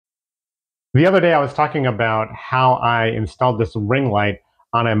The other day I was talking about how I installed this ring light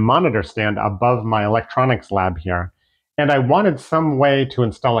on a monitor stand above my electronics lab here. And I wanted some way to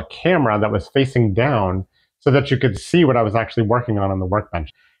install a camera that was facing down so that you could see what I was actually working on the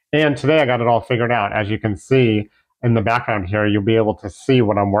workbench. And today I got it all figured out. As you can see in the background here, you'll be able to see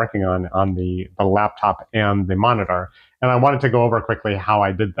what I'm working on the laptop and the monitor. And I wanted to go over quickly how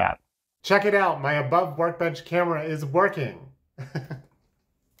I did that. Check it out, my above workbench camera is working.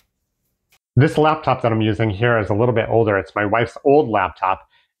 This laptop that I'm using here is a little bit older. It's my wife's old laptop.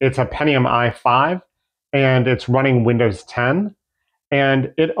 It's a Pentium i5, and it's running Windows 10,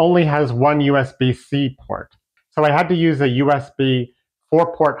 and it only has one USB-C port. So I had to use a USB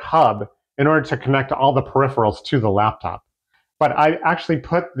 4-port hub in order to connect all the peripherals to the laptop. But I actually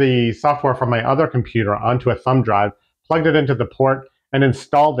put the software from my other computer onto a thumb drive, plugged it into the port, and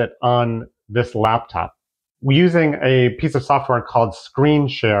installed it on this laptop using a piece of software called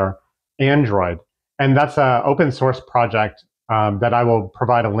ScreenShare Android. And that's an open source project that I will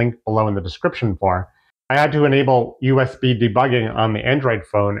provide a link below in the description for. I had to enable USB debugging on the Android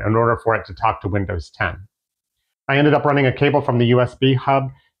phone in order for it to talk to Windows 10. I ended up running a cable from the USB hub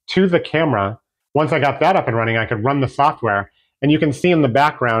to the camera. Once I got that up and running, I could run the software. And you can see in the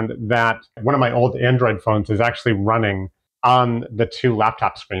background that one of my old Android phones is actually running on the two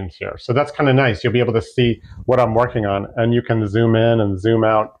laptop screens here. So that's kind of nice. You'll be able to see what I'm working on, and you can zoom in and zoom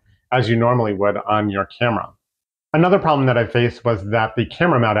out as you normally would on your camera. Another problem that I faced was that the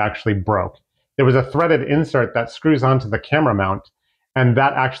camera mount actually broke. There was a threaded insert that screws onto the camera mount, and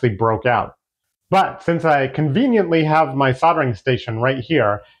that actually broke out. But since I conveniently have my soldering station right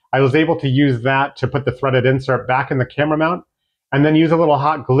here, I was able to use that to put the threaded insert back in the camera mount, and then use a little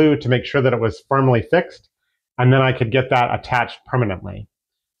hot glue to make sure that it was firmly fixed, and then I could get that attached permanently.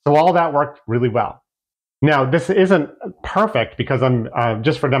 So all that worked really well. Now, this isn't perfect because I'm,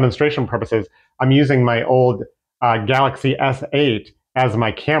 just for demonstration purposes, I'm using my old Galaxy S8 as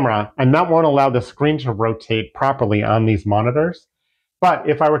my camera, and that won't allow the screen to rotate properly on these monitors. But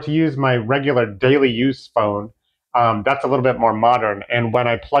if I were to use my regular daily use phone, that's a little bit more modern, and when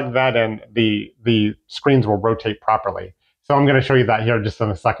I plug that in, the screens will rotate properly. So I'm going to show you that here just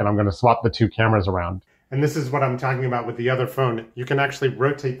in a second. I'm going to swap the two cameras around. And this is what I'm talking about with the other phone. You can actually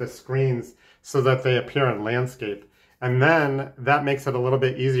rotate the screens so that they appear in landscape. And then that makes it a little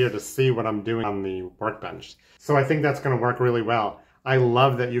bit easier to see what I'm doing on the workbench. So I think that's going to work really well. I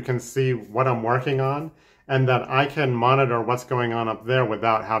love that you can see what I'm working on and that I can monitor what's going on up there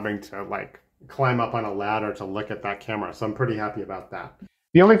without having to like climb up on a ladder to look at that camera. So I'm pretty happy about that.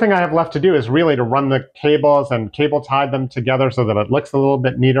 The only thing I have left to do is really to run the cables and cable tie them together so that it looks a little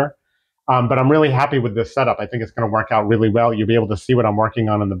bit neater. But I'm really happy with this setup. I think it's going to work out really well. You'll be able to see what I'm working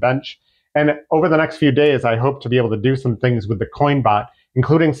on the bench. And over the next few days, I hope to be able to do some things with the CoinBot,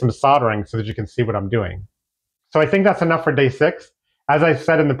 including some soldering so that you can see what I'm doing. So I think that's enough for day 6. As I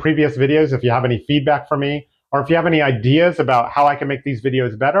said in the previous videos, if you have any feedback for me, or if you have any ideas about how I can make these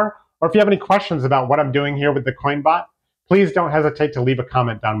videos better, or if you have any questions about what I'm doing here with the CoinBot, please don't hesitate to leave a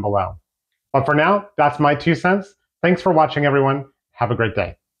comment down below. But for now, that's my 2 cents. Thanks for watching, everyone. Have a great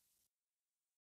day.